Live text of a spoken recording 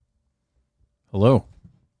Hello,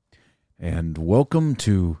 and welcome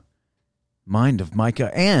to Mind of Micah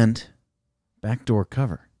and Backdoor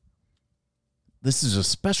Cover. This is a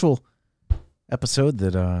special episode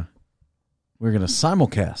that we're going to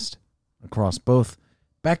simulcast across both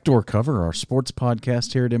Backdoor Cover, our sports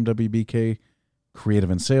podcast here at MWBK Creative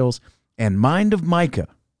and Sales, and Mind of Micah,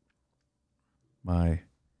 my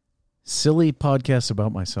silly podcast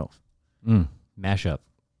about myself. Mashup.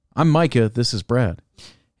 I'm Micah. This is Brad.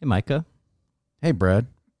 Hey, Micah. Hey, Brad.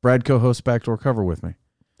 Brad co-hosts Backdoor Cover with me.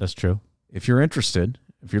 That's true. If you're interested,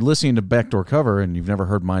 if you're listening to Backdoor Cover and you've never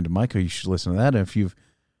heard Mind of Micah, you should listen to that. And if you're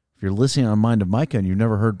listening on Mind of Micah and you've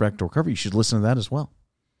never heard Backdoor Cover, you should listen to that as well.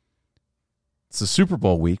 It's the Super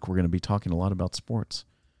Bowl week. We're going to be talking a lot about sports.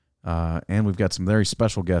 And we've got some very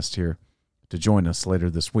special guests here to join us later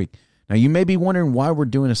this week. Now, you may be wondering why we're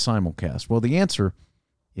doing a simulcast. Well, the answer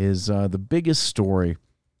is the biggest story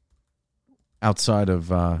outside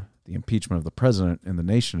of the impeachment of the president in the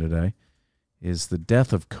nation today is the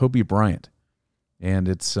death of Kobe Bryant. And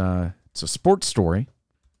it's a sports story,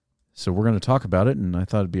 so we're going to talk about it, and I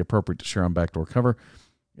thought it'd be appropriate to share on Backdoor Cover.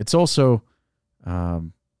 It's also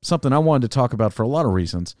something I wanted to talk about for a lot of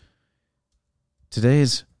reasons.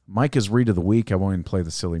 Today's Micah's Read of the Week, I won't even play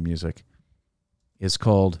the silly music, is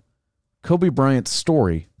called Kobe Bryant's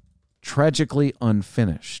Story, Tragically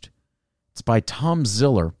Unfinished. It's by Tom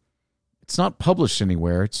Ziller. It's not published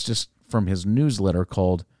anywhere. It's just from his newsletter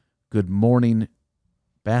called Good Morning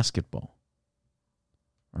Basketball.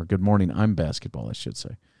 Or Good Morning I'm Basketball, I should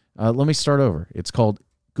say. Let me start over. It's called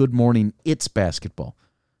Good Morning It's Basketball.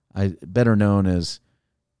 Better known as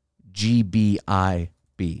GBIB.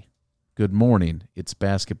 Good Morning It's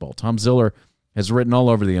Basketball. Tom Ziller has written all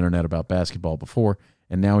over the internet about basketball before,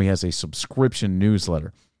 and now he has a subscription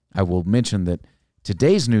newsletter. I will mention that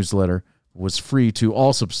today's newsletter was free to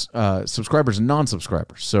all subscribers and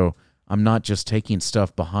non-subscribers. So I'm not just taking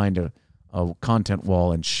stuff behind a content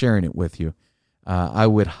wall and sharing it with you. I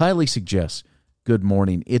would highly suggest Good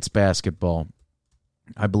Morning It's Basketball.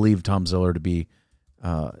 I believe Tom Ziller to be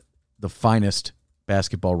the finest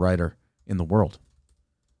basketball writer in the world.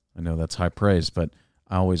 I know that's high praise, but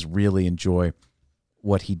I always really enjoy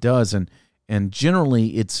what he does. And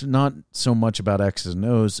generally, it's not so much about X's and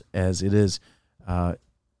O's as it is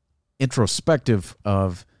introspective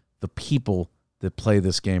of the people that play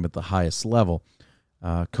this game at the highest level.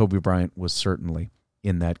 Kobe Bryant was certainly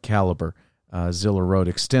in that caliber. Ziller wrote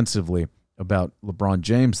extensively about LeBron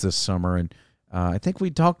James this summer, and I think we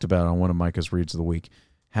talked about on one of Micah's Reads of the Week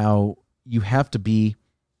how you have to be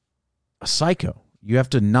a psycho. You have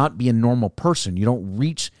to not be a normal person. You don't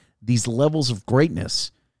reach these levels of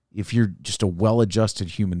greatness if you're just a well-adjusted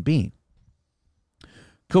human being.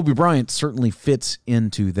 Kobe Bryant certainly fits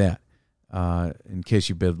into that. In case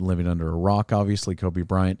you've been living under a rock, obviously Kobe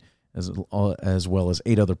Bryant, as well as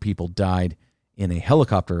 8 other people, died in a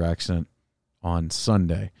helicopter accident on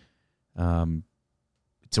Sunday.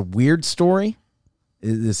 It's a weird story.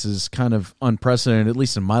 This is kind of unprecedented, at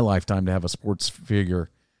least in my lifetime, to have a sports figure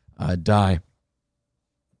die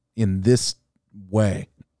in this way.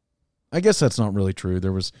 I guess that's not really true.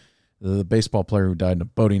 There was the baseball player who died in a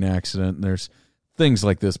boating accident, and there's things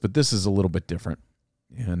like this, but this is a little bit different.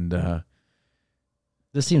 And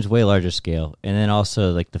this seems way larger scale. And then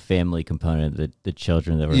also like the family component, the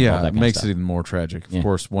children that were involved, that it makes kind of it even more tragic. Of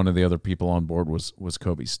course, one of the other people on board was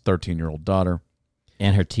Kobe's 13-year-old daughter.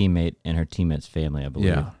 And her teammate and her teammate's family, I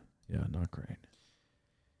believe. Yeah, not great.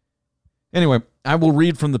 Anyway, I will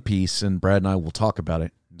read from the piece, and Brad and I will talk about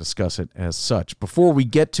it and discuss it as such. Before we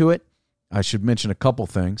get to it, I should mention a couple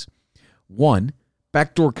things. One,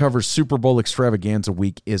 Backdoor Cover's Super Bowl Extravaganza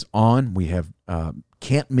week is on. We have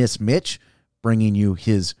Can't Miss Mitch bringing you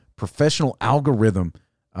his professional algorithm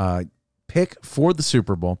pick for the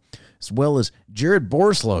Super Bowl, as well as Jared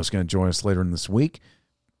Borislow is going to join us later in this week,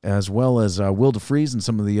 as well as Will DeFries and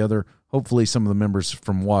some of the members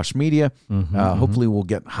from Wash Media. Hopefully we'll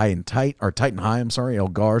get Titan High, El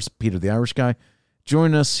Gars, Peter the Irish Guy.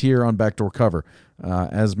 Join us here on Backdoor Cover.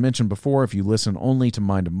 As mentioned before, if you listen only to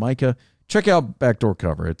Mind of Micah, check out Backdoor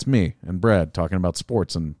Cover. It's me and Brad talking about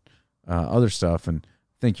sports and other stuff, and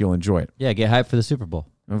think you'll enjoy it. Yeah, get hyped for the Super Bowl.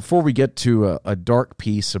 And before we get to a dark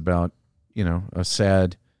piece about, a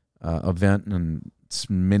sad event and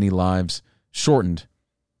many lives shortened,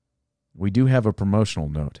 we do have a promotional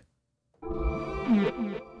note.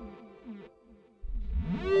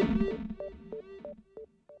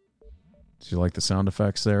 Do you like the sound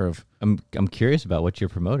effects there? I'm curious about what you're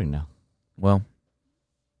promoting now. Well,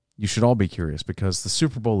 you should all be curious because the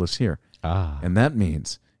Super Bowl is here. And that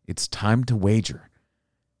means it's time to wager.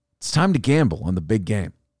 It's time to gamble on the big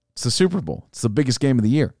game. It's the Super Bowl. It's the biggest game of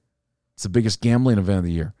the year. It's the biggest gambling event of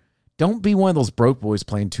the year. Don't be one of those broke boys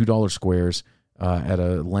playing $2 squares at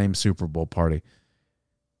a lame Super Bowl party.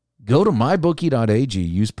 Go to mybookie.ag.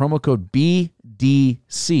 Use promo code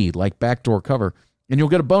BDC, like backdoor cover, and you'll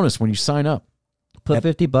get a bonus when you sign up. Put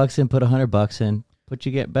 $50 in, put $100 in, put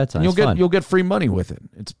you get bets on. You'll get free money with it.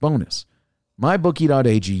 It's bonus.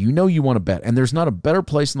 MyBookie.ag, you know you want to bet, and there's not a better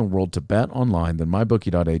place in the world to bet online than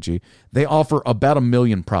MyBookie.ag. They offer about 1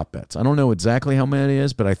 million prop bets. I don't know exactly how many it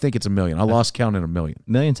is, but I think it's 1 million. I lost count at 1 million.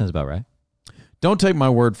 1 million sounds about right. Don't take my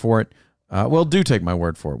word for it. Well, do take my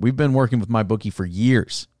word for it. We've been working with MyBookie for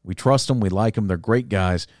years. We trust them. We like them. They're great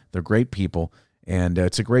guys. They're great people, and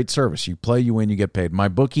it's a great service. You play, you win, you get paid.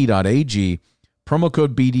 MyBookie.ag, promo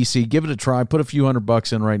code BDC. Give it a try. Put a few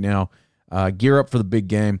 $100 in right now. Gear up for the big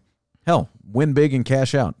game. Hell, win big and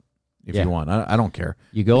cash out if you want. I don't care.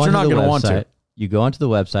 You go onto the website. Want to. You go onto the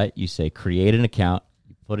website. You say create an account.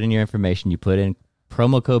 You put in your information. You put in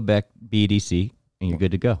promo code BDC, and you're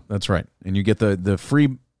good to go. That's right. And you get the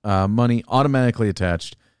free money automatically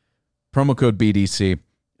attached. Promo code BDC.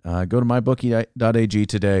 Go to mybookie.ag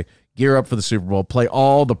today. Gear up for the Super Bowl. Play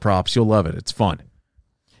all the props. You'll love it. It's fun.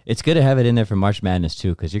 It's good to have it in there for March Madness too,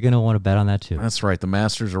 because you're going to want to bet on that too. That's right. The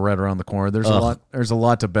Masters are right around the corner. There's a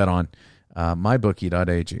lot to bet on.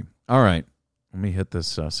 Mybookie.ag. All right. Let me hit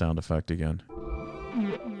this sound effect again.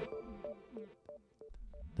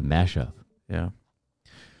 The mashup. Yeah.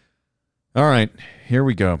 All right. Here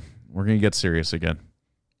we go. We're going to get serious again.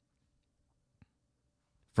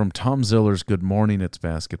 From Tom Ziller's Good Morning, It's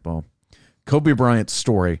Basketball. Kobe Bryant's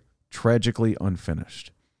story, tragically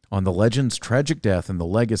unfinished, on the legend's tragic death and the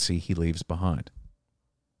legacy he leaves behind.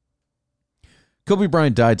 Kobe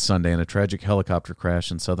Bryant died Sunday in a tragic helicopter crash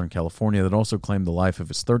in Southern California that also claimed the life of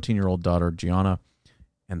his 13-year-old daughter, Gianna,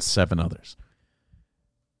 and 7 others.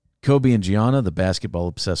 Kobe and Gianna, the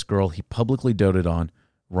basketball-obsessed girl he publicly doted on,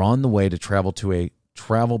 were on the way to travel to a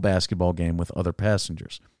travel basketball game with other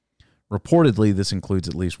passengers. Reportedly, this includes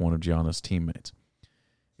at least one of Gianna's teammates.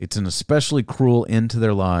 It's an especially cruel end to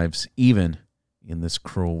their lives, even in this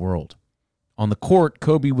cruel world. On the court,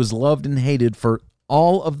 Kobe was loved and hated for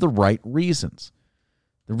all of the right reasons.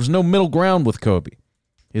 There was no middle ground with Kobe,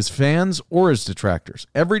 his fans or his detractors.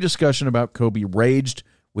 Every discussion about Kobe raged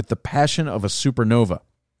with the passion of a supernova.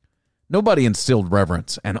 Nobody instilled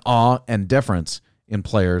reverence and awe and deference in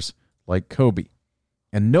players like Kobe.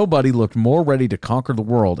 And nobody looked more ready to conquer the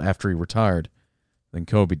world after he retired than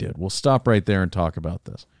Kobe did. We'll stop right there and talk about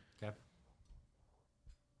this. Okay.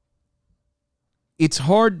 It's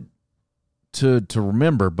hard to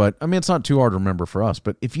remember, but I mean, it's not too hard to remember for us.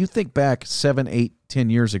 But if you think back 7, 8, 10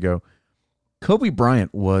 years ago, Kobe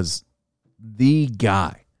Bryant was the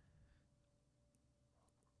guy.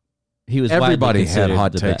 He was Everybody had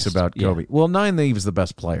hot takes best. about Kobe. Yeah. Well, not that he was the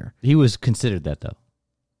best player. He was considered that, though.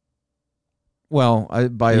 Well,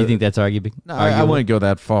 you think that's arguable? No, I wouldn't go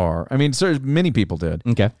that far. I mean, many people did.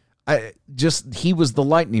 Okay. He was the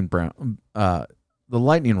lightning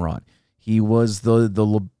rod. He was the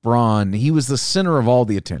LeBron. He was the center of all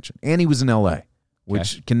the attention, and he was in L.A.,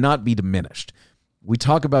 which cannot be diminished. We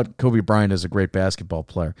talk about Kobe Bryant as a great basketball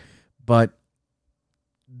player, but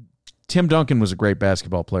Tim Duncan was a great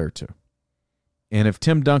basketball player too. And if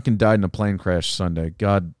Tim Duncan died in a plane crash Sunday,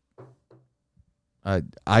 God,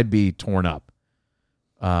 I'd be torn up.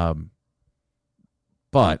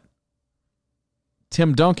 But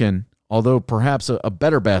Tim Duncan, although perhaps a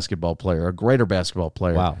better basketball player, a greater basketball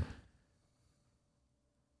player,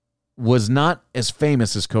 was not as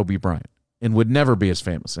famous as Kobe Bryant and would never be as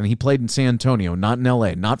famous. And he played in San Antonio, not in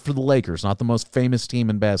L.A., not for the Lakers, not the most famous team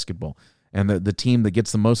in basketball and the team that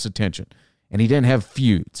gets the most attention. And he didn't have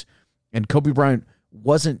feuds. And Kobe Bryant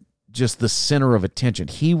wasn't just the center of attention.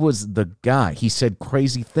 He was the guy. He said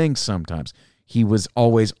crazy things sometimes. He was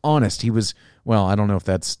always honest. He was, well, I don't know if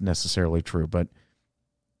that's necessarily true, but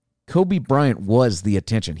Kobe Bryant was the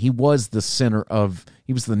attention. He was the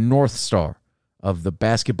he was the North Star of the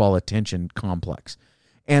basketball attention complex.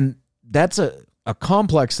 And that's a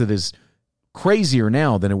complex that is crazier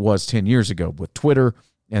now than it was 10 years ago with Twitter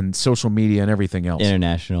and social media and everything else.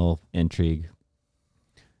 International intrigue.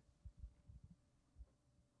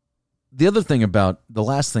 The other thing about the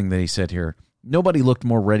last thing that he said here, nobody looked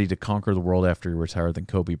more ready to conquer the world after he retired than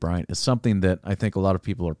Kobe Bryant, is something that I think a lot of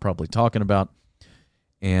people are probably talking about.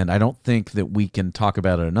 And I don't think that we can talk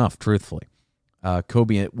about it enough, truthfully.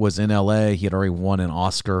 Kobe was in L.A. He had already won an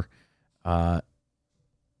Oscar.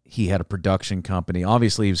 He had a production company.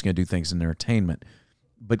 Obviously, he was going to do things in entertainment.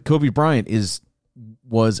 But Kobe Bryant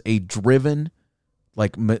was a driven,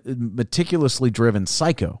 like meticulously driven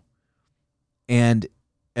psycho. And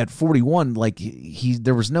at 41, like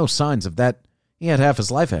there was no signs of that. He had half his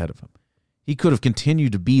life ahead of him. He could have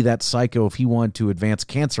continued to be that psycho if he wanted to advance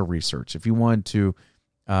cancer research. If he wanted to,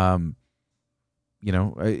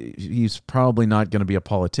 he's probably not going to be a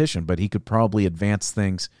politician, but he could probably advance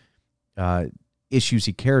things, issues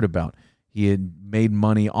he cared about. He had made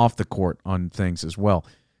money off the court on things as well.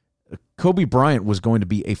 Kobe Bryant was going to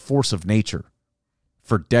be a force of nature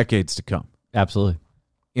for decades to come. Absolutely.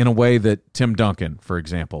 In a way that Tim Duncan, for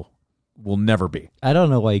example, will never be. I don't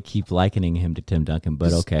know why you keep likening him to Tim Duncan,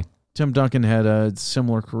 but okay. Tim Duncan had a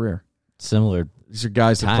similar career. Similar. These are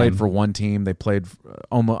guys that played for one team. They played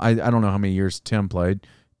almost, I don't know how many years Tim played.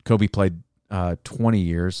 Kobe played 20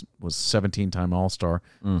 years, was 17-time All-Star.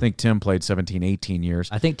 I think Tim played 17, 18 years.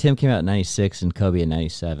 I think Tim came out in 96 and Kobe in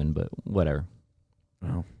 97, but whatever.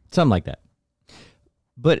 Oh. Something like that.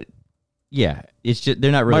 But, yeah, it's just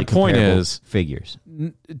they're not really My point comparable is, figures.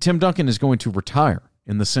 Tim Duncan is going to retire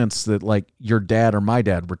in the sense that, like, your dad or my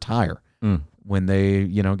dad retire when they,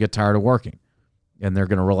 get tired of working. And they're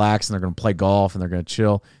going to relax and they're going to play golf and they're going to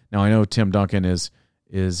chill. Now, I know Tim Duncan is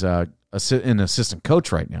an assistant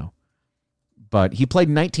coach right now, but he played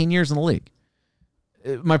 19 years in the league.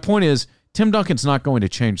 My point is, Tim Duncan's not going to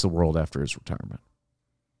change the world after his retirement.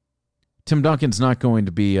 Tim Duncan's not going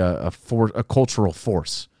to be a cultural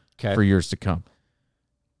force for years to come.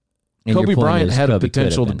 And Kobe Bryant had a Kobe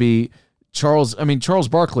potential to be Charles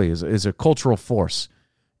Barkley is a cultural force.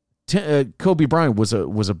 Kobe Bryant was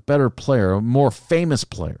a better player, a more famous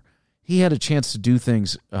player. He had a chance to do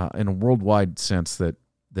things in a worldwide sense that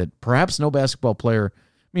perhaps no basketball player.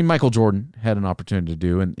 I mean, Michael Jordan had an opportunity to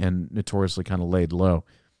do and notoriously kind of laid low.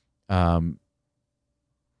 So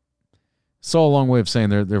a long way of saying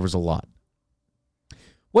there was a lot.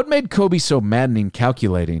 What made Kobe so maddeningly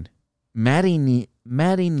calculating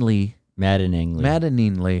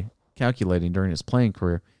during his playing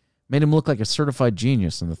career made him look like a certified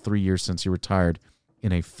genius in the 3 years since he retired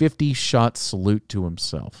in a 50-shot salute to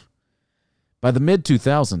himself. By the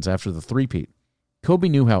mid-2000s, after the three-peat, Kobe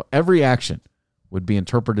knew how every action would be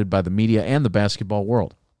interpreted by the media and the basketball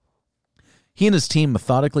world. He and his team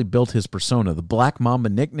methodically built his persona, the Black Mamba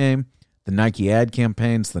nickname, the Nike ad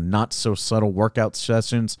campaigns, the not-so-subtle workout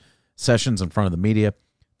sessions in front of the media,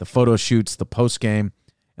 the photo shoots, the post-game,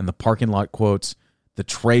 and the parking lot quotes, the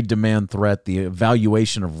trade demand threat, the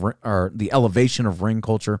elevation of ring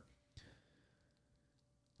culture.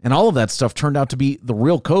 And all of that stuff turned out to be the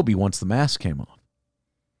real Kobe once the mask came off.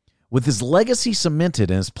 With his legacy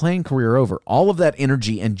cemented and his playing career over, all of that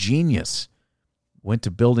energy and genius went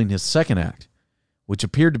to building his second act, which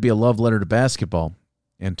appeared to be a love letter to basketball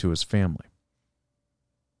and to his family.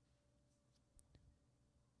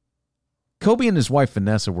 Kobe and his wife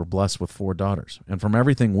Vanessa were blessed with 4 daughters, and from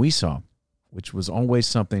everything we saw, which was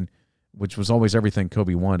always everything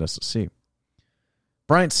Kobe wanted us to see,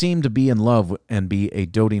 Bryant seemed to be in love and be a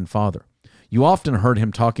doting father. You often heard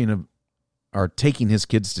him taking his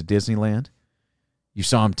kids to Disneyland. You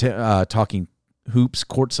saw him talking hoops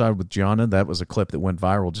courtside with Gianna. That was a clip that went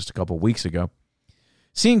viral just a couple of weeks ago.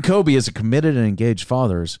 Seeing Kobe as a committed and engaged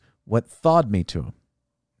father is what thawed me to him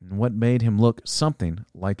and what made him look something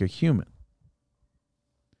like a human.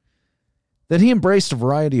 That he embraced a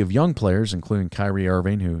variety of young players, including Kyrie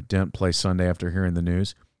Irving, who didn't play Sunday after hearing the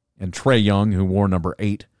news, and Trae Young, who wore number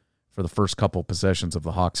 8 for the first couple possessions of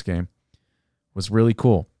the Hawks game, was really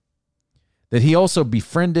cool. That he also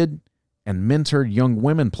befriended and mentored young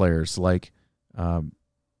women players like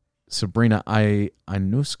Sabrina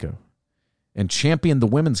Ionescu and championed the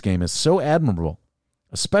women's game is so admirable,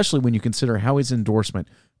 especially when you consider how his endorsement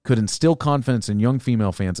could instill confidence in young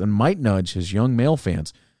female fans and might nudge his young male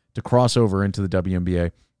fans to cross over into the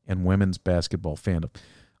WNBA and women's basketball fandom.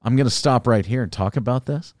 I'm going to stop right here and talk about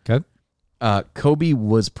this. Okay. Kobe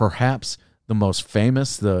was perhaps the most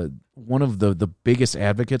famous, one of the biggest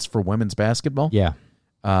advocates for women's basketball. Yeah.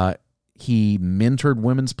 He mentored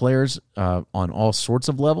women's players on all sorts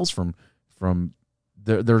of levels.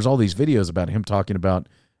 There's all these videos about him talking about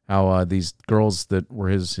how these girls that were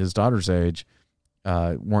his daughter's age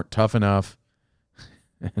weren't tough enough,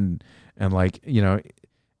 and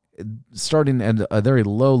starting at a very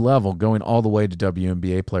low level, going all the way to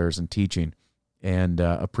WNBA players and teaching and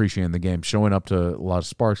appreciating the game, showing up to a lot of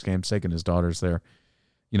Sparks games, taking his daughters there.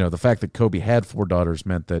 The fact that Kobe had 4 daughters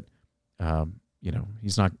meant that, he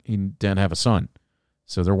didn't have a son.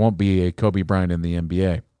 So there won't be a Kobe Bryant in the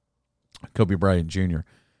NBA, Kobe Bryant Jr.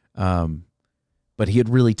 But he had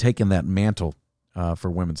really taken that mantle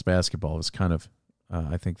for women's basketball. It was kind of,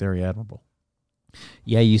 I think, very admirable.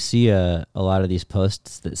 Yeah, you see a lot of these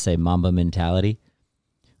posts that say Mamba mentality,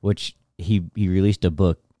 which he released a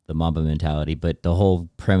book, The Mamba Mentality, but the whole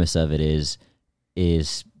premise of it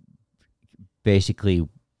is basically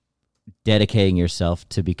dedicating yourself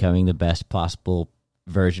to becoming the best possible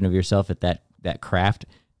version of yourself at that craft.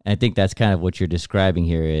 And I think that's kind of what you're describing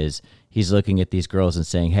here is he's looking at these girls and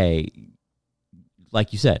saying, hey,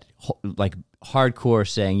 like you said, like hardcore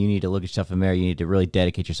saying you need to look at yourself in the mirror, you need to really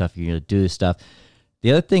dedicate yourself, you need to do this stuff.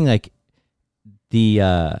 The other thing, like he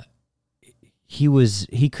was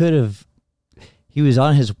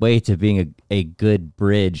on his way to being a good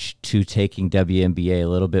bridge to taking WNBA a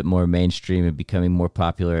little bit more mainstream and becoming more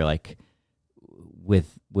popular, like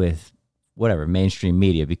with whatever mainstream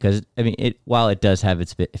media. Because I mean, while it does have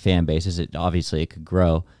its fan bases, it could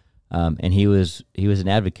grow, and he was an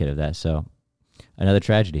advocate of that. So another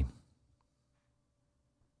tragedy.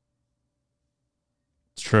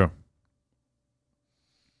 It's true.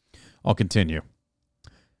 I'll continue.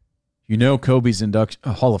 You know, Kobe's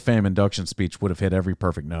Hall of Fame induction speech would have hit every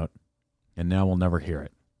perfect note, and now we'll never hear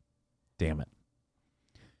it. Damn it.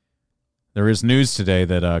 There is news today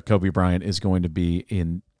that Kobe Bryant is going to be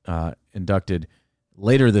inducted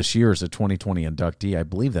later this year as a 2020 inductee. I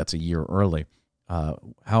believe that's a year early. How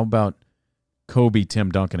about Kobe,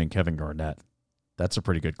 Tim Duncan, and Kevin Garnett? That's a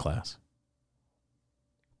pretty good class.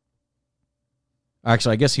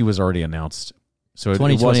 Actually, I guess he was already announced. So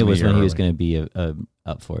 2020 was when he was going to be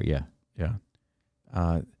up for it, yeah. Yeah.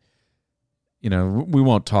 We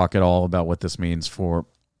won't talk at all about what this means for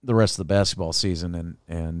the rest of the basketball season.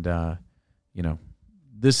 And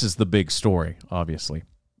this is the big story, obviously.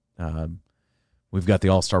 We've got the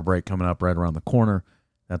All-Star break coming up right around the corner.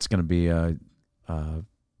 That's going to be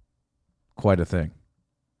quite a thing.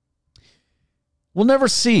 We'll never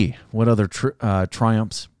see what other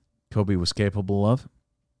triumphs Kobe was capable of,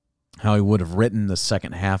 how he would have written the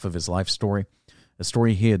second half of his life story, a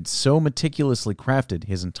story he had so meticulously crafted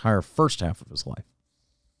his entire first half of his life.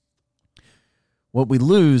 What we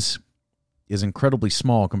lose is incredibly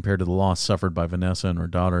small compared to the loss suffered by Vanessa and her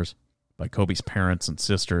daughters, by Kobe's parents and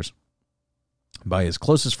sisters, by his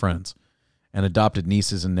closest friends, and adopted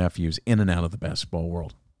nieces and nephews in and out of the basketball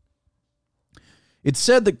world. It's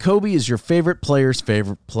said that Kobe is your favorite player's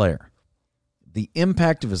favorite player. The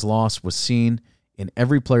impact of his loss was seen in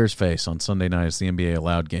every player's face on Sunday night as the NBA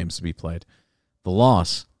allowed games to be played. The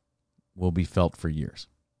loss will be felt for years.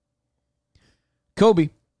 Kobe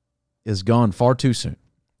is gone far too soon,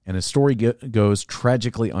 and his story goes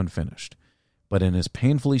tragically unfinished. But in his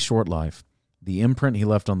painfully short life, the imprint he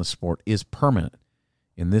left on the sport is permanent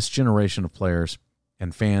in this generation of players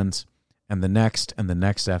and fans and the next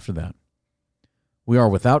after that. We are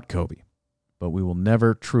without Kobe, but we will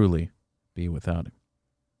never truly be without him.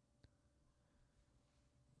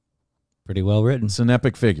 Pretty well written. It's an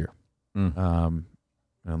epic figure, and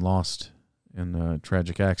lost in a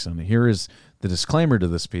tragic accident. Here is the disclaimer to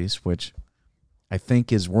this piece, which I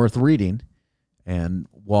think is worth reading, and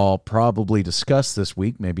while probably discussed this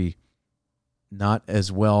week, maybe not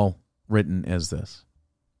as well written as this.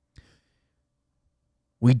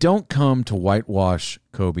 We don't come to whitewash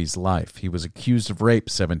Kobe's life. He was accused of rape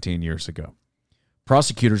 17 years ago.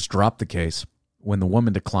 Prosecutors dropped the case when the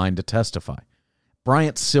woman declined to testify.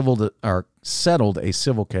 Bryant settled a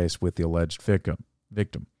civil case with the alleged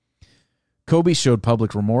victim. Kobe showed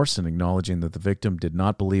public remorse in acknowledging that the victim did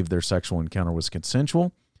not believe their sexual encounter was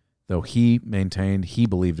consensual, though he maintained he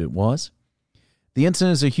believed it was. The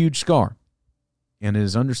incident is a huge scar, and it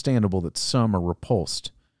is understandable that some are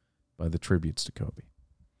repulsed by the tributes to Kobe.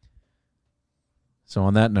 So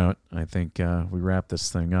on that note, I think we wrap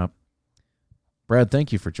this thing up. Brad,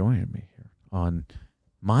 thank you for joining me here on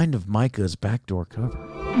Mind of Micah's Backdoor Cover.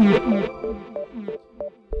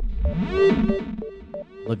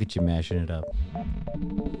 Look at you mashing it up.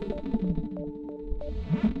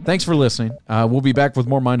 Thanks for listening. We'll be back with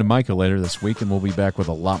more Mind of Micah later this week, and we'll be back with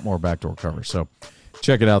a lot more Backdoor Cover. So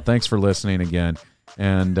check it out. Thanks for listening again.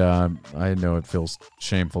 And I know it feels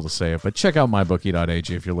shameful to say it, but check out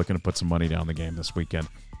mybookie.ag if you're looking to put some money down the game this weekend.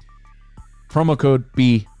 Promo code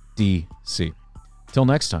BDC. Till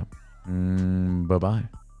next time. Bye-bye.